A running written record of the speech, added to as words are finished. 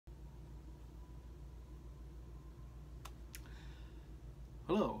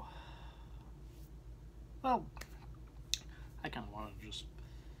Hello. Well, I kind of want to just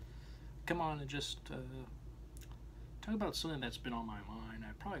come on and just talk about something that's been on my mind.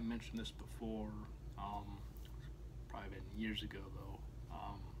 I probably mentioned this before, probably been years ago though,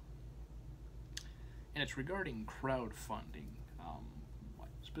 and it's regarding crowdfunding,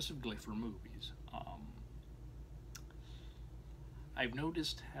 specifically for movies. I've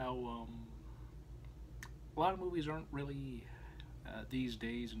noticed how a lot of movies aren't really these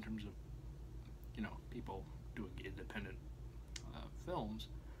days, in terms of people doing independent films,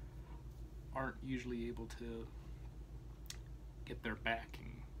 aren't usually able to get their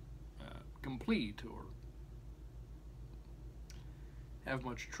backing complete or have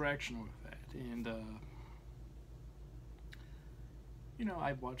much traction with that. And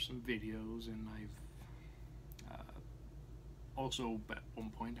I've watched some videos, and I've also at one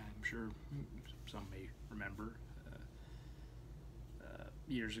point, I'm sure some may remember,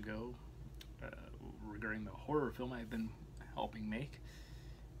 years ago, regarding the horror film I've been helping make,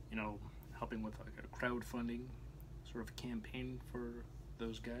 helping with like a crowdfunding sort of campaign for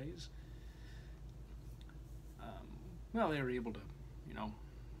those guys. Well, they were able to,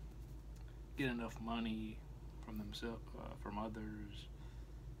 get enough money from themselves, from others,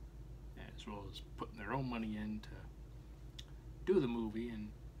 as well as putting their own money in to do the movie. And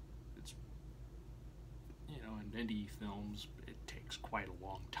it's, in indie films, it takes quite a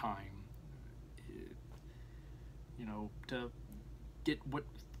long time, to get what,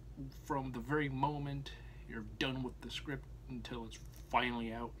 from the very moment you're done with the script until it's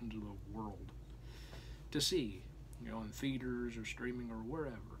finally out into the world to see, in theaters or streaming or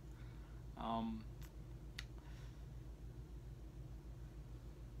wherever.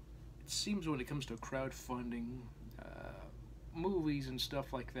 It seems when it comes to crowdfunding, movies and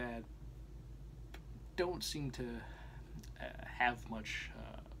stuff like that don't seem to have much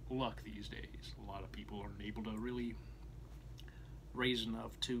luck these days. A lot of people aren't able to really raise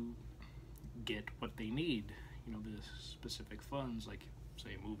enough to get what they need, the specific funds. Like,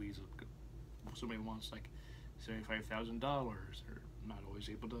 say, movies, somebody wants like $75,000, they're not always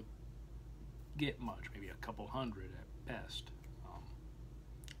able to get much, maybe a couple hundred at best,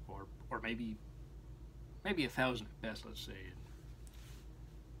 or maybe $1,000 at best, let's say.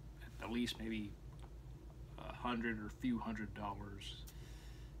 At the least maybe $100 or a few $100,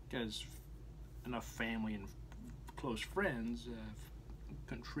 because enough family and close friends have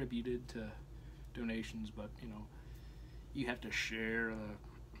contributed to donations. But you have to share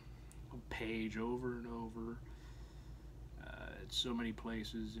a page over and over at so many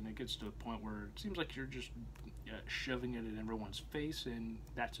places, and it gets to a point where it seems like you're just shoving it in everyone's face, and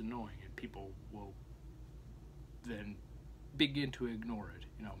that's annoying, and people will then begin to ignore it.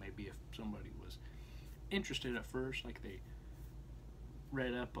 Maybe if somebody was interested at first, like they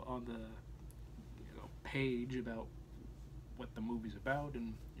read up on the page about what the movie's about,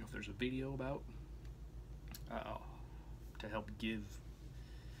 and if there's a video about, to help give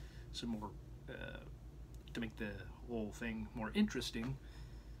some more, to make the whole thing more interesting,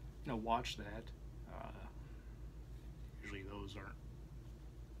 watch that. Usually those aren't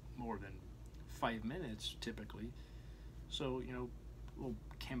more than 5 minutes typically. So, little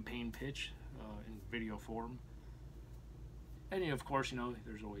campaign pitch in video form. And of course,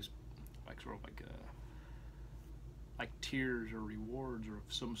 there's always like sort of like tiers or rewards or of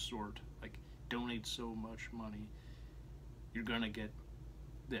some sort. Like, donate so much money, you're gonna get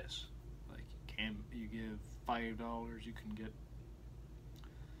this. Like, you give $5, you can get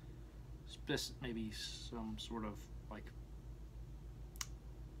maybe some sort of like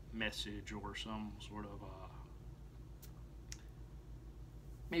message, or some sort of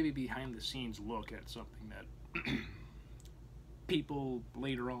maybe behind the scenes look at something that people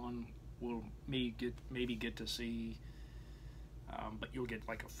later on will maybe get to see, but you'll get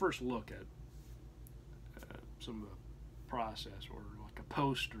like a first look at some of the process, or like a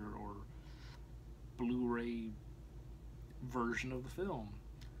poster or Blu-ray version of the film.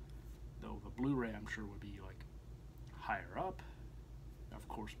 Though the Blu-ray, I'm sure, would be like higher up. Of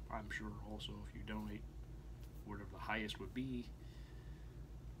course, I'm sure also if you donate whatever the highest would be,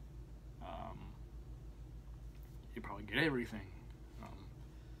 you probably get everything.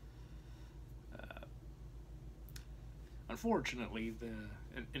 Unfortunately,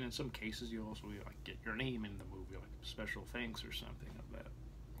 and in some cases, you also like get your name in the movie, like special thanks or something of that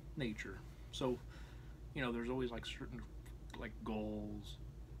nature. So, there's always like certain like goals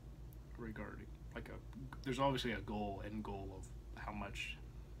regarding there's obviously a end goal of how much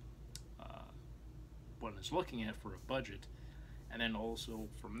one is looking at for a budget, and then also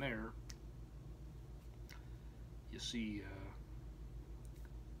from there you see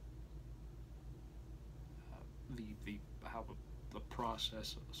the how the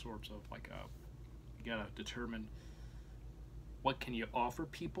process sorts of like you gotta determine what can you offer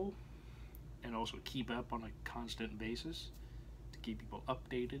people, and also keep up on a constant basis to keep people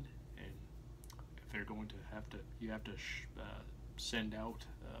updated. And if they're going to you have to send out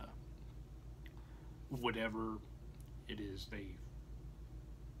whatever it is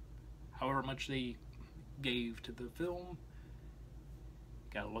however much they gave to the film.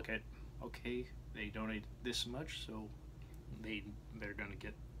 Gotta look at, okay, they donated this much, so they're gonna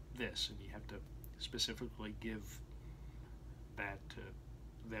get this, and you have to specifically give that to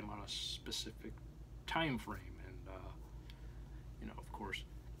them on a specific time frame. And of course,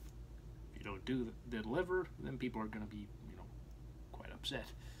 if you don't deliver, then people are gonna be quite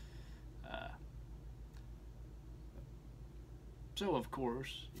upset. So of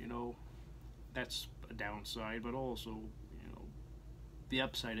course, that's a downside, but also, the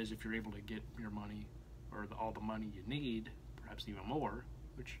upside is if you're able to get your money, or all the money you need, perhaps even more,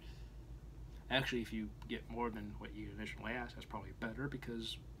 which actually, if you get more than what you initially asked, that's probably better,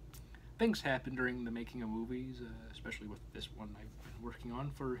 because things happen during the making of movies, especially with this one I've been working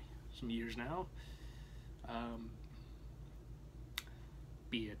on for some years now.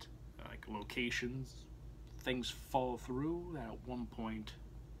 Be it like locations, things fall through that at one point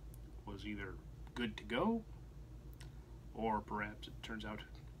was either good to go, or perhaps it turns out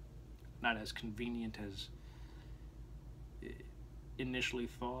not as convenient as initially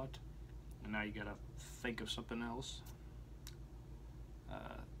thought, and now you gotta think of something else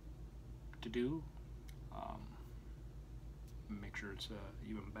to do. Make sure it's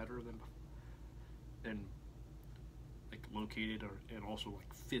even better than like located, and also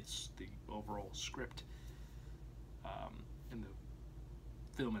like fits the overall script. In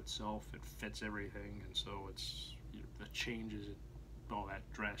the film itself, it fits everything, and so it's the changes all that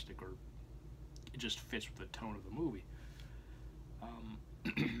drastic, or it just fits with the tone of the movie.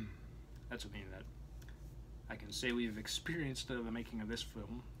 That's something that I can say we've experienced the making of this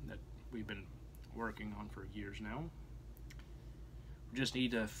film that we've been working on for years now. We just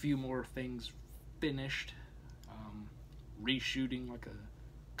need a few more things finished, reshooting like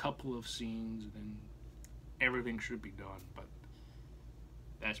a couple of scenes, and then everything should be done. But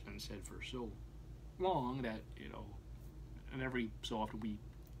that's been said for so long that, and every so often we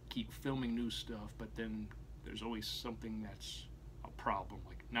keep filming new stuff, but then there's always something that's a problem,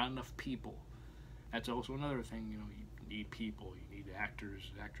 like not enough people. That's also another thing. You need people, you need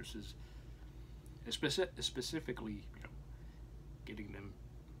actors, actresses, specifically, getting them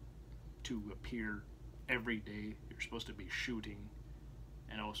to appear every day you're supposed to be shooting.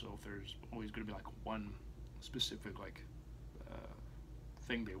 And also, if there's always going to be like one specific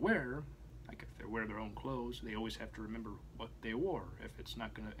thing they wear, like if they wear their own clothes, they always have to remember what they wore. If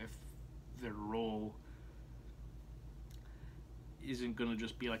their role isn't gonna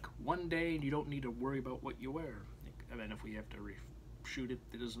just be like one day and you don't need to worry about what you wear. And then if we have to reshoot it,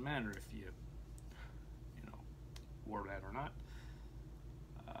 it doesn't matter if you wore that or not,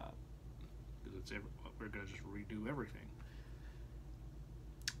 because we're gonna just redo everything.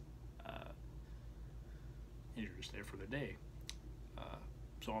 And you're just there for the day.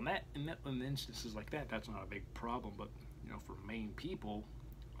 So in instances like that, that's not a big problem. But for main people,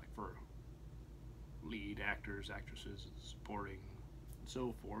 like for lead actors, actresses, supporting, and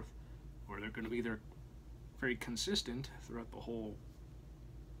so forth, where they're going to be there very consistent throughout the whole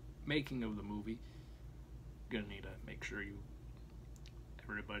making of the movie, you're gonna need to make sure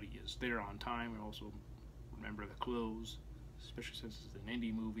everybody is there on time, and also remember the clothes, especially since it's an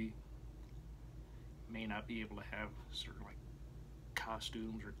indie movie. May not be able to have certain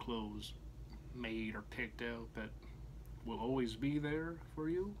costumes or clothes made or picked out that will always be there for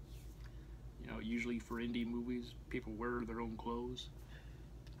you. Usually for indie movies, people wear their own clothes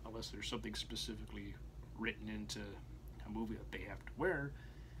unless there's something specifically written into a movie that they have to wear.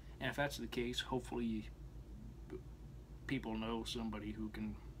 And if that's the case, hopefully people know somebody who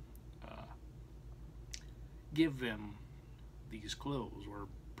can give them these clothes, or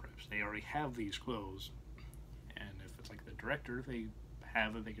perhaps they already have these clothes. And if it's like the director, they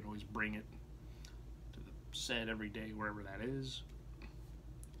have it, they can always bring it to the set every day, wherever that is.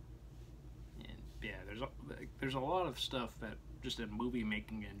 And yeah, there's a lot of stuff that just in movie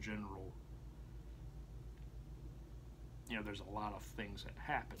making in general, there's a lot of things that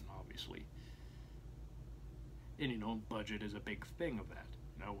happen, obviously. And budget is a big thing of that.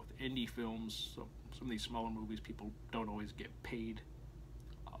 With indie films, some of these smaller movies, people don't always get paid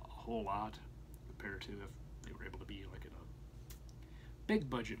a whole lot compared to if they were able to be like in a big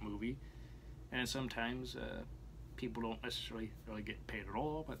budget movie. And sometimes people don't necessarily really get paid at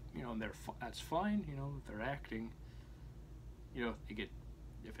all, but you know, that's fine. You know, if they're acting, you know, they get,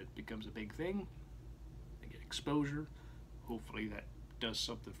 if it becomes a big thing, they get exposure. Hopefully that does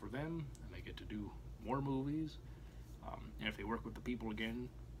something for them, and they get to do more movies. And if they work with the people again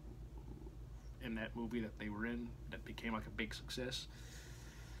in that movie that they were in, that became like a big success,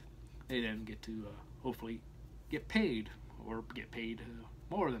 they then get to hopefully get paid, or get paid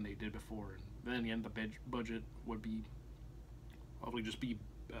more than they did before. And then again, the budget would be probably just be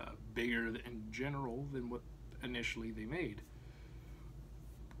bigger in general than what initially they made,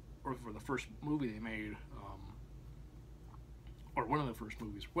 or for the first movie they made, or one of the first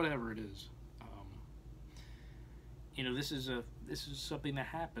movies, whatever it is. You know, this is something that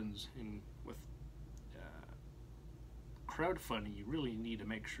happens with crowdfunding. You really need to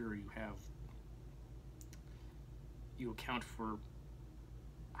make sure you account for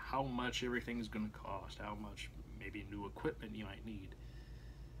how much everything is going to cost, how much maybe new equipment you might need,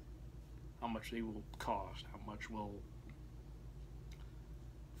 how much they will cost, how much will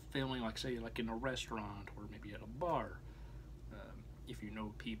filming, like say like in a restaurant or maybe at a bar. If you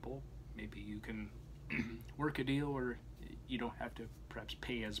know people, maybe you can work a deal where you don't have to perhaps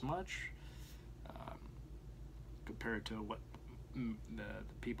pay as much compared to what the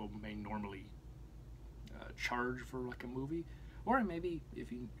people may normally charge for like a movie. Or maybe if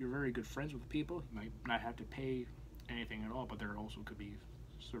you're very good friends with people, you might not have to pay anything at all, but there also could be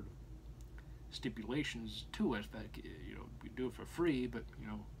sort of stipulations to it that, you know, we do it for free, but you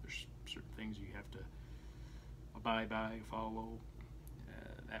know, there's certain things you have to abide by, follow.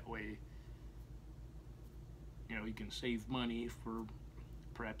 That way, you know, you can save money for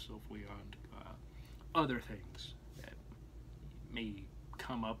perhaps hopefully on other things that may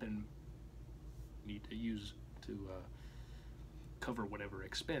come up and need to use to cover whatever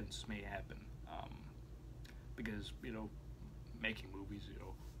expense may happen. Because, you know, making movies, you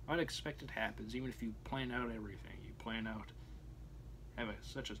know, unexpected happens. Even if you plan out everything, you plan out, have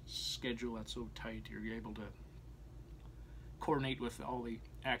such a schedule that's so tight, you're able to coordinate with all the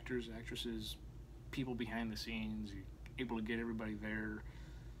actors, actresses, people behind the scenes, you're able to get everybody there.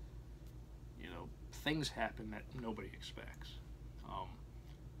 You know, things happen that nobody expects.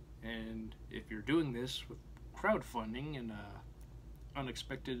 And if you're doing this with crowdfunding and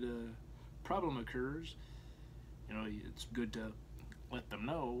unexpected problem occurs, you know, it's good to let them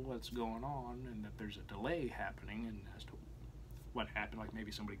know what's going on and that there's a delay happening and as to what happened, like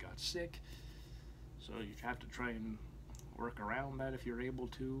maybe somebody got sick. So you have to try and work around that if you're able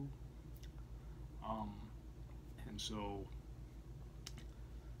to. And so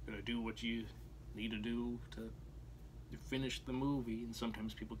gotta do what you need to do to finish the movie, and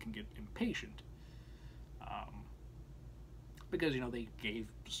sometimes people can get impatient because, you know, they gave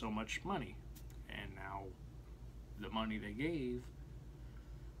so much money, and now the money they gave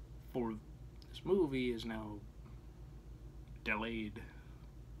for this movie is now delayed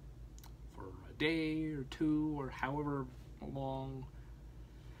for a day or two or however long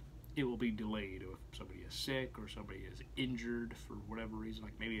it will be delayed. If somebody is sick or somebody is injured for whatever reason,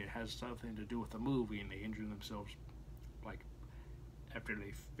 like maybe it has something to do with the movie and they injure themselves like after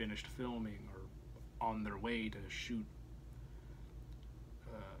they finished filming or on their way to shoot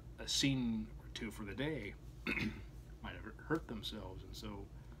a scene or two for the day, might have hurt themselves. And so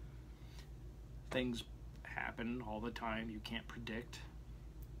things happen all the time you can't predict,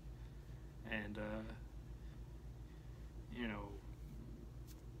 and you know,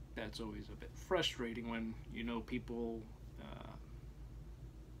 that's always a bit frustrating when, you know, people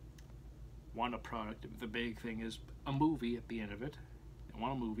want a product. The big thing is a movie at the end of it. They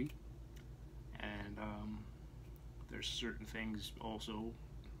want a movie, and there's certain things also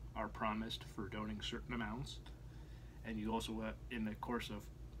are promised for donating certain amounts, and you also in the course of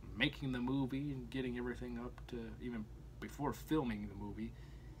making the movie and getting everything up to even before filming the movie,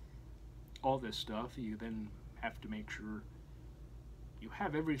 all this stuff, you then have to make sure you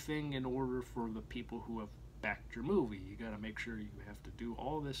have everything in order for the people who have backed your movie. You got to make sure you have to do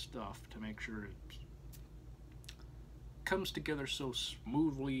all this stuff to make sure it comes together so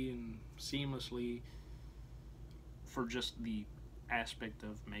smoothly and seamlessly for just the aspect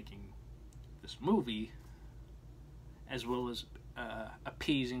of making this movie, as well as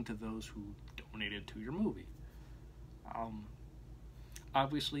appeasing to those who donated to your movie.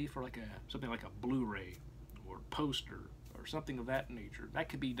 Obviously, for like something like a Blu-ray or poster or something of that nature, that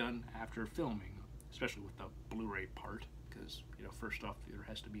could be done after filming, especially with the Blu-ray part, because, you know, first off, there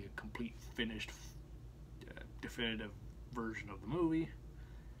has to be a complete, finished, definitive version of the movie.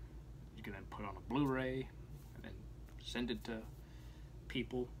 You can then put on a Blu-ray and then send it to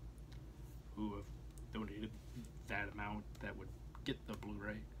people who have donated that amount that would get the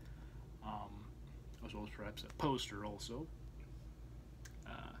Blu-ray, as well as perhaps a poster also.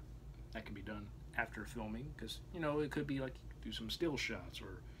 That can be done after filming, because it could be like do some still shots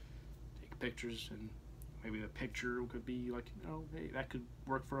or take pictures, and maybe the picture could be like hey, that could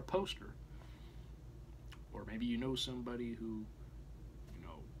work for a poster. Or maybe somebody who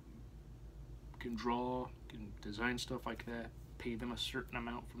can draw, can design stuff like that, pay them a certain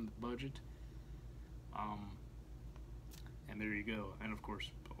amount from the budget, and there you go. And of course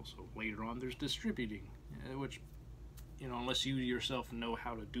also later on there's distributing, which unless you yourself know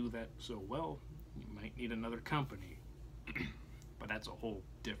how to do that so well, you might need another company. But that's a whole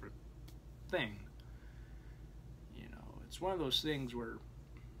different thing. It's one of those things where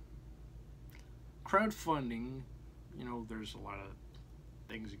crowdfunding, there's a lot of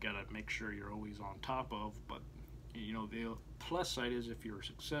things you gotta make sure you're always on top of, but the plus side is if you're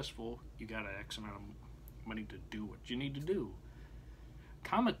successful, you got an X amount of money to do what you need to do.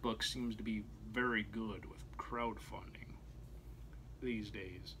 Comic books seems to be very good with crowdfunding these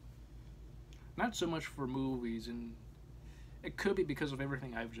days. Not so much for movies, and it could be because of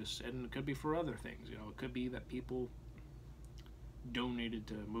everything I've just said, and it could be for other things. It could be that people donated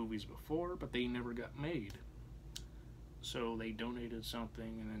to movies before, but they never got made. So they donated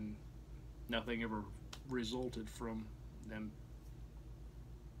something, and then nothing ever resulted from them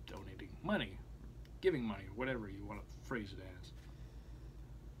donating money, giving money, or whatever you want to phrase it as.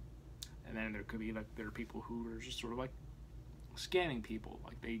 And then there could be there are people who are just sort of like scanning people,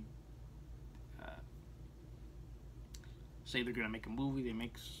 like they say they're gonna make a movie, they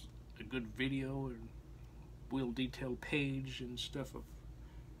make a good video and real detailed page and stuff of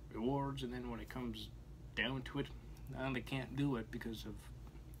rewards, and then when it comes down to it, they can't do it because of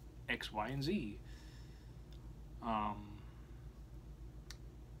X, Y, and Z.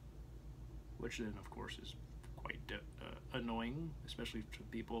 Which then, of course, is quite annoying, especially to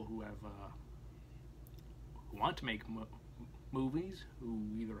people who have who want to make movies, who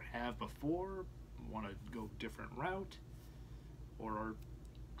either have before, want to go different route, or are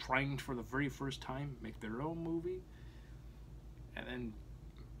trying for the very first time make their own movie, and then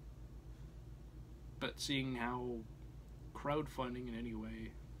but seeing how crowdfunding in any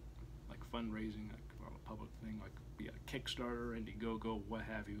way, like fundraising, like a public thing, like be a Kickstarter, Indiegogo, what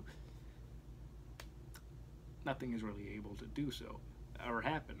have you, nothing is really able to do so or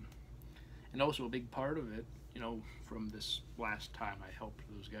happen. And also a big part of it, from this last time I helped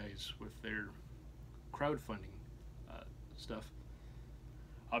those guys with their crowdfunding stuff,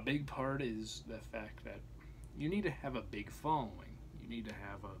 a big part is the fact that you need to have a big following. You need to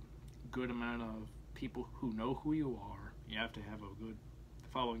have a good amount of people who know who you are. You have to have a good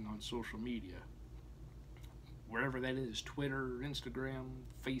following on social media, wherever that is: Twitter, Instagram,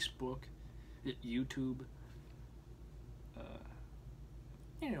 Facebook, YouTube.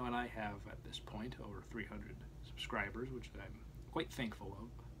 And I have at this point over 300 subscribers, which I'm quite thankful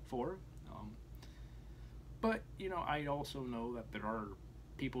for. But I also know that there are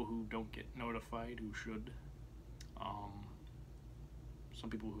people who don't get notified who should. Some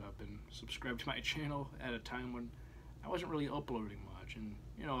people who have been subscribed to my channel at a time when I wasn't really uploading much, and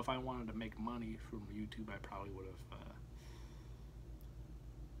if I wanted to make money from YouTube, I probably would have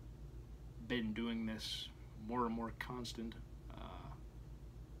been doing this more and more constant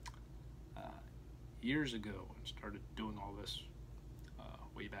years ago, and started doing all this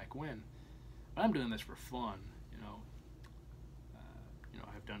way back when. But I'm doing this for fun.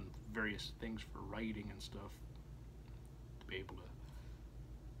 I've done various things for writing and stuff to be able to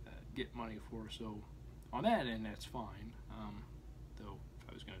get money for. So on that end, that's fine. Though if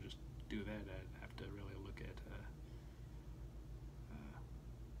I was going to just do that, I'd have to really look at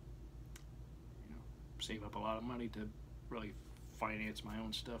save up a lot of money to really finance my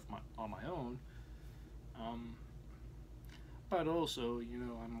own stuff on my own. But also,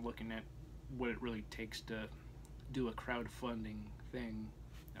 I'm looking at what it really takes to do a crowdfunding thing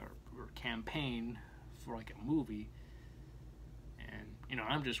or campaign for like a movie. And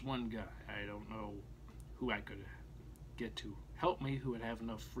I'm just one guy. I don't know who I could get to help me, who would have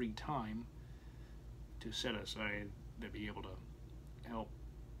enough free time to set aside to be able to help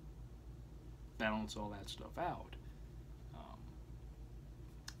balance all that stuff out.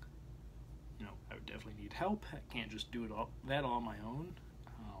 I would definitely need help. I can't just do it all on my own,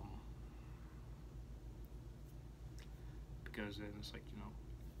 because then it's like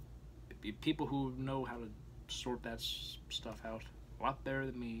people who know how to sort that stuff out a lot better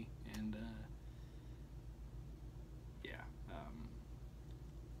than me, and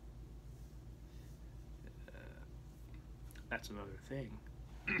that's another thing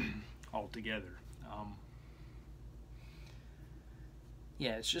altogether. Um,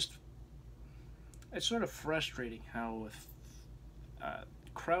 yeah, it's sort of frustrating how with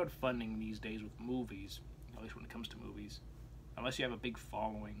crowdfunding these days with movies, at least when it comes to movies, unless you have a big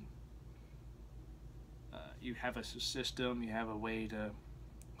following, you have a system, you have a way to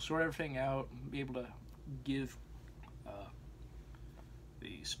sort everything out, and be able to give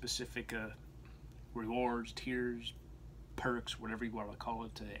the specific rewards, tiers, perks, whatever you want to call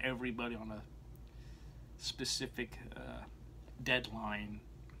it, to everybody on a specific deadline.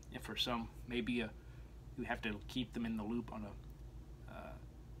 And for some, maybe you have to keep them in the loop on a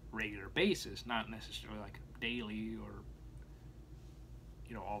regular basis, not necessarily like daily or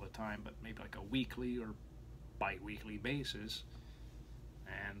all the time, but maybe like a weekly or bi-weekly basis.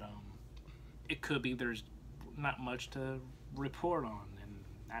 And it could be there's not much to report on, and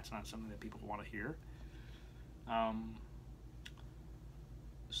that's not something that people want to hear.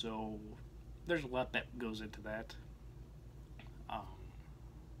 So there's a lot that goes into that.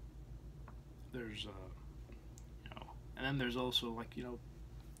 There's and then there's also like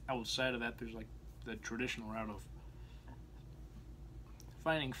outside of that, there's like the traditional route of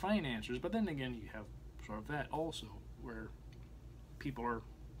finding financiers, but then again you have sort of that also where people are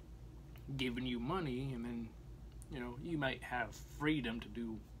giving you money, and then you might have freedom to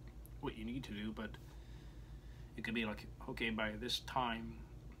do what you need to do, but it could be like, okay, by this time,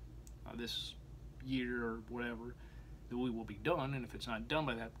 this year or whatever, that we will be done, and if it's not done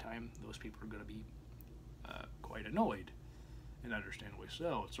by that time, those people are going to be quite annoyed, and understandably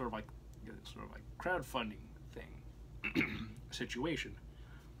so. It's sort of like crowdfunding thing situation.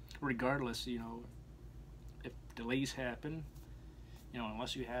 Regardless, if delays happen,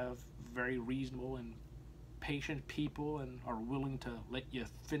 unless you have very reasonable and patient people and are willing to let you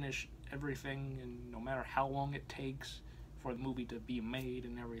finish everything, and no matter how long it takes for the movie to be made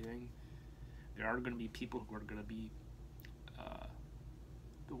and everything, there are going to be people who are going to be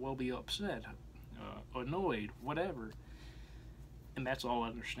will be upset, annoyed, whatever, and that's all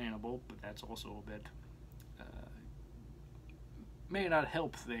understandable. But that's also a bit may not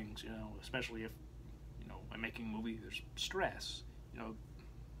help things, especially if when making a movie there's stress. It'd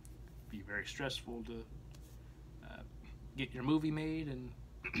be very stressful to get your movie made, and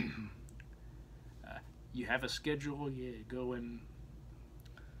you have a schedule. You go and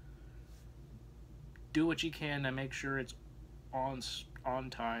do what you can to make sure it's on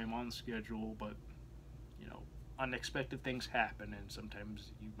time, on schedule, but unexpected things happen, and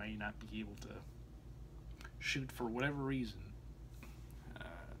sometimes you may not be able to shoot for whatever reason.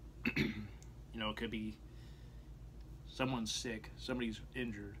 It could be someone's sick, somebody's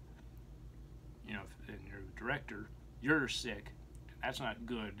injured, and you're a director, you're sick, and that's not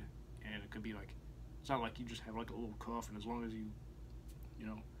good. And it could be like, it's not like you just have like a little cough, and as long as you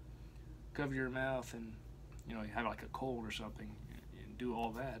cover your mouth and you have like a cold or something and do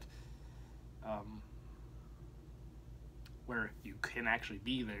all that, where you can actually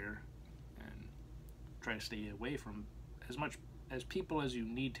be there and try to stay away from as much as people as you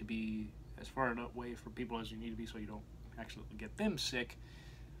need to be, as far enough away from people as you need to be, so you don't actually get them sick.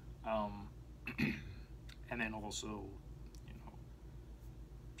 And then also,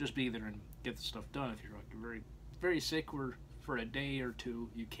 just be there and get the stuff done. If you're like very, very sick, or for a day or two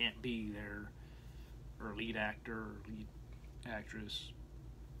you can't be there, or lead actor or lead actress,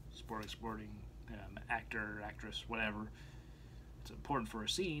 sporting actor, actress, whatever. It's important for a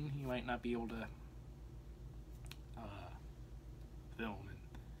scene. You might not be able to film, and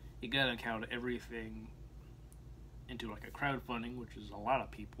you gotta count everything into like a crowdfunding, which is a lot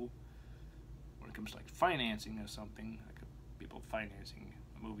of people. When it comes to like financing of something, like people financing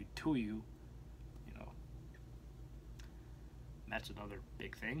a movie to you, that's another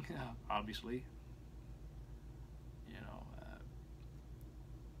big thing. Obviously,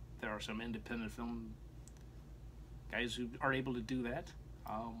 there are some independent film guys who are able to do that.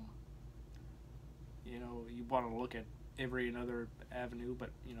 You want to look at every another avenue,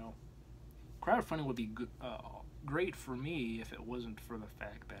 but crowdfunding would be good, great for me if it wasn't for the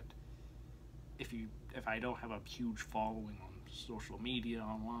fact that if I don't have a huge following on social media,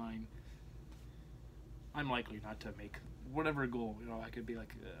 online, I'm likely not to make whatever goal. I could be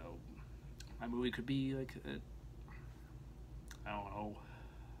like, my movie could be like, I don't know,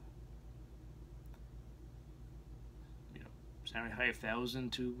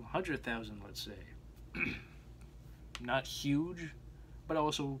 75,000 to 100,000, let's say. Not huge, but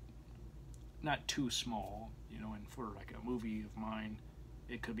also not too small, and for like a movie of mine,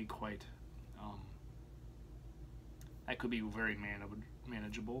 it could be quite, that could be very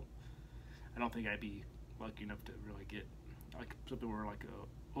manageable. I don't think I'd be lucky enough to really get like something where like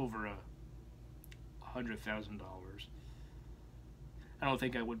over $100,000. I don't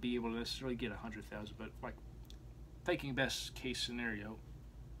think I would be able to necessarily get 100,000, but like thinking best case scenario,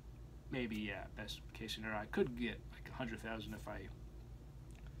 maybe yeah, best case scenario, I could get like 100,000 if I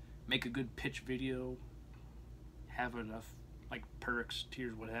make a good pitch video, have enough like perks,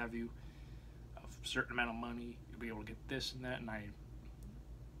 tiers, what have you, of a certain amount of money. You'll be able to get this and that, and I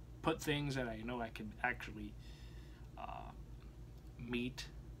put things that I know I can actually meet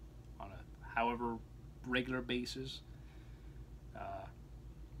on a however regular basis.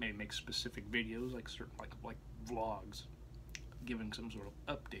 Maybe make specific videos, like certain like vlogs, giving some sort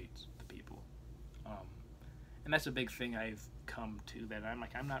of updates to people. And that's a big thing I've come to, that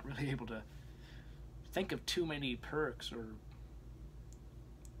I'm not really able to think of too many perks or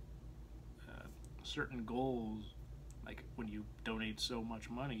certain goals. Like when you donate so much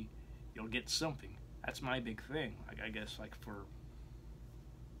money, you'll get something. That's my big thing. Like I guess like for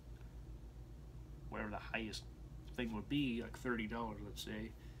whatever the highest thing would be, like $30, let's say.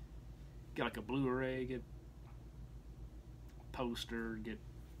 Get like a Blu-ray, get a poster, get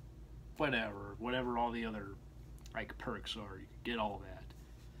whatever all the other like perks are. You can get all that.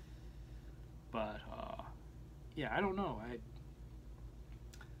 But yeah, I don't know.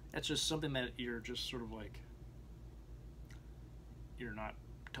 That's just something that you're just sort of like, you're not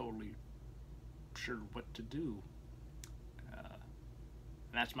totally sure what to do.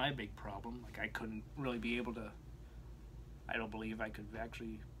 And that's my big problem. Like I couldn't really be able to, I don't believe I could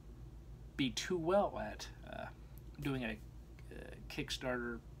actually be too well at doing a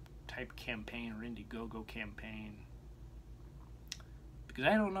Kickstarter type campaign or Indiegogo campaign, because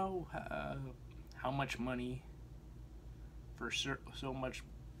I don't know how much money for so much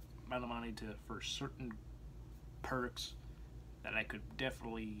amount of money for certain perks that I could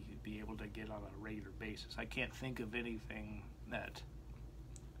definitely be able to get on a regular basis. I can't think of anything that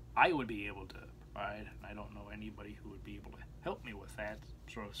I would be able to provide, and I don't know anybody who would be able to help me with that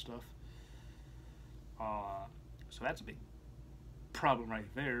sort of stuff. So that's a big problem right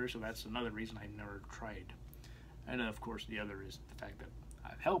there. So that's another reason I never tried. And of course the other is the fact that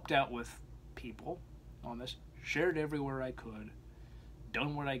I've helped out with people on this, shared everywhere I could,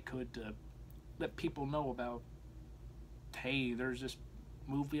 done what I could to let people know about, hey, there's this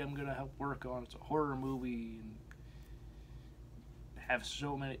movie I'm gonna help work on. It's a horror movie, and have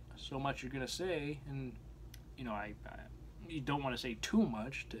so much you're gonna say, and you know, you don't want to say too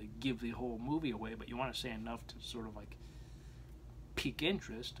much to give the whole movie away, but you want to say enough to sort of like pique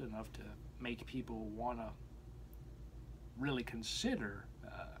interest, enough to make people want to really consider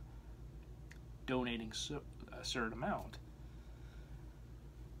donating a certain amount,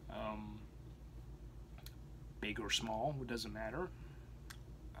 big or small, it doesn't matter.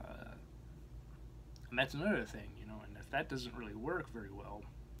 And that's another thing, you know, and if that doesn't really work very well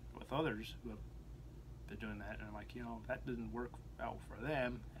with others who have been doing that, and I'm like, you know, if that didn't work out for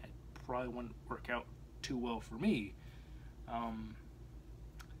them, it probably wouldn't work out too well for me.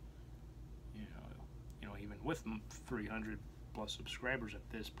 You know, even with 300 plus subscribers at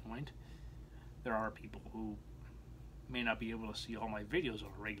this point, there are people who may not be able to see all my videos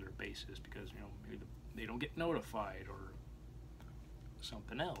on a regular basis because, you know, maybe they don't get notified or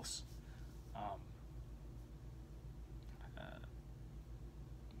something else.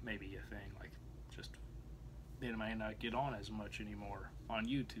 Maybe a thing like just they might not get on as much anymore on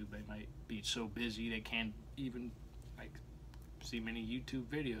YouTube. They might be so busy they can't even like see many YouTube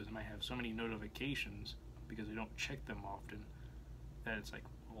videos. They might have so many notifications because they don't check them often that it's like,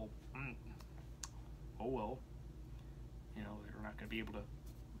 well, oh well, you know, they're not going to be able to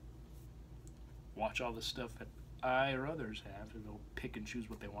watch all the stuff that I or others have, and they'll pick and choose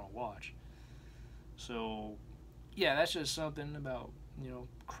what they want to watch. So yeah, that's just something about, you know,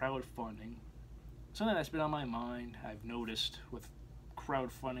 crowdfunding. Something that's been on my mind. I've noticed with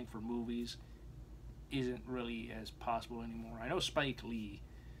crowdfunding for movies isn't really as possible anymore. I know Spike Lee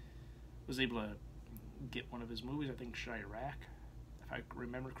was able to get one of his movies, I think Chirac, if I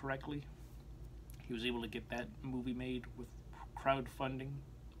remember correctly. He was able to get that movie made with crowdfunding.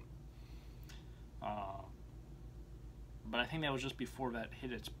 But I think that was just before that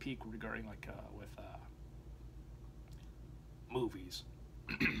hit its peak regarding like with movies.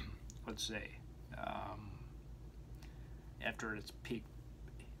 Let's say after its peak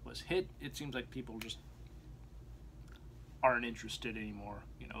was hit, it seems like people just aren't interested anymore.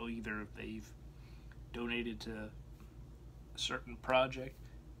 You know, either they've donated to a certain project,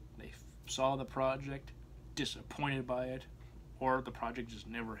 they saw the project, disappointed by it, or the project just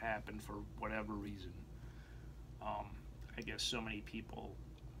never happened for whatever reason. I guess so many people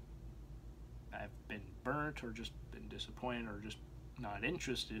have been burnt or just been disappointed or just not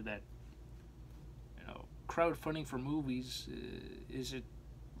interested that, you crowdfunding for movies isn't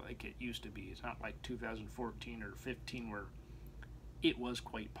like it used to be. It's not like 2014 or 15 where it was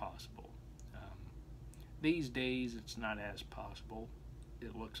quite possible. These days, it's not as possible,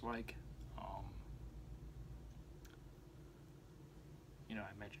 it looks like.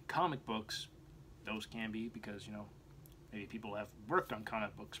 I mentioned comic books. Those can be because, maybe people have worked on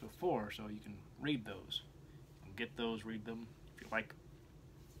comic books before, so you can read those. You can get those, read them. If you like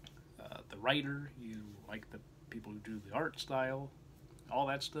the writer, you like the people who do the art style, all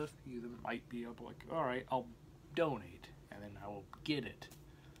that stuff, you might be able to, like, all right, I'll donate, and then I will get it.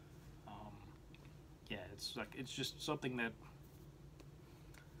 Yeah, it's just something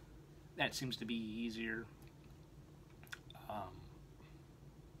that seems to be easier.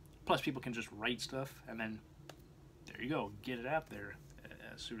 Plus, people can just write stuff, and then there you go, get it out there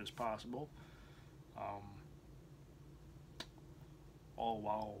as soon as possible. All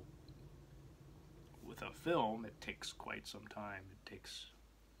while with a film, it takes quite some time. It takes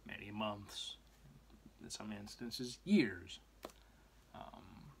many months, in some instances, years.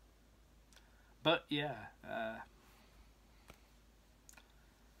 But yeah,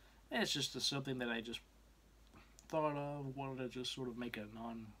 it's just something that I just thought of, wanted to just sort of make a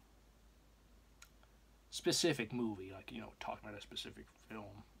non-specific movie, like, talking about a specific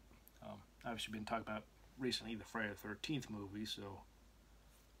film. Obviously been talking about recently the Friday the 13th movie, so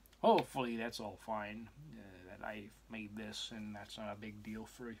hopefully that's all fine, that I made this, and that's not a big deal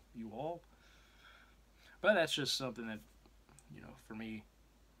for you all. But that's just something that, for me,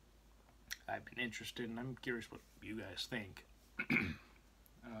 I've been interested in. I'm curious what you guys think.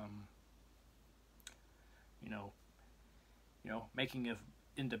 Making an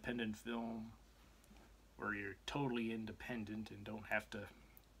independent film where you're totally independent and don't have to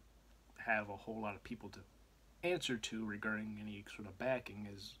have a whole lot of people to answer to regarding any sort of backing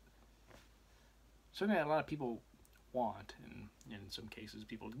is something that a lot of people want, and in some cases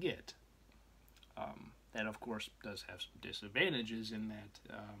people get. That, of course, does have some disadvantages in that,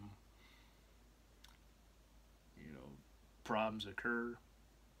 problems occur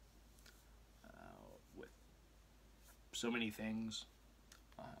with so many things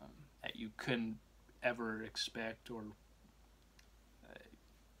that you couldn't ever expect or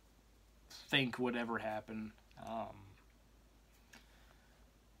think would ever happen.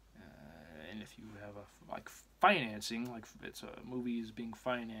 And if you have financing, like it's a movie is being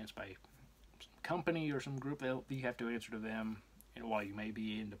financed by some company or some group, you have to answer to them. While you may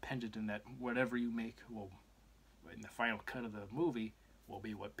be independent in that whatever you make will, in the final cut of the movie, will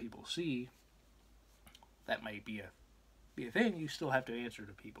be what people see. That might be a thing. You still have to answer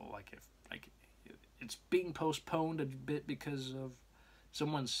to people. Like if it's being postponed a bit because of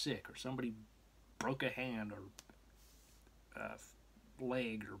someone's sick or somebody broke a hand or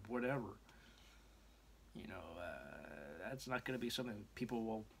leg or whatever. That's not going to be something that people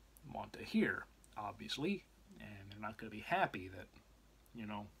will want to hear, obviously, and they're not going to be happy that,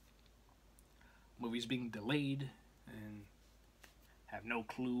 movies being delayed and have no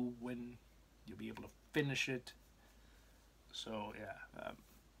clue when you'll be able to finish it. So yeah, I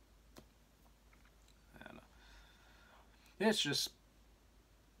don't know. It's just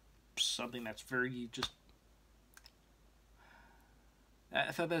something that's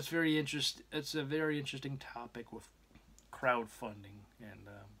I thought that's very interesting. It's a very interesting topic with crowdfunding, and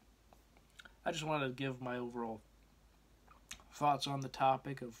I just wanted to give my overall thoughts on the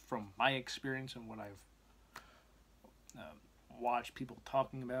topic from my experience and what I've watched people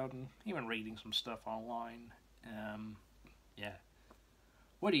talking about, and even reading some stuff online. Yeah.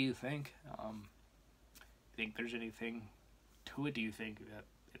 What do you think? Think there's anything to it? Do you think that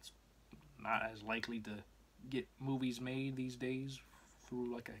it's not as likely to get movies made these days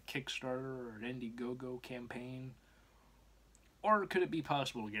through like a Kickstarter or an Indiegogo campaign? Or could it be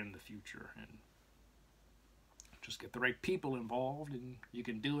possible again in the future? And just get the right people involved and you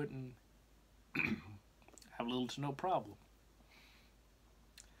can do it and have little to no problem.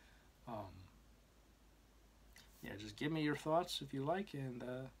 Yeah, just give me your thoughts if you like, and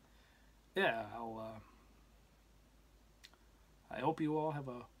yeah, I hope you all have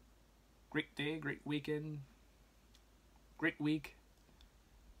a great day, great weekend, great week.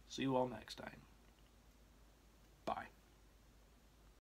 See you all next time. Bye.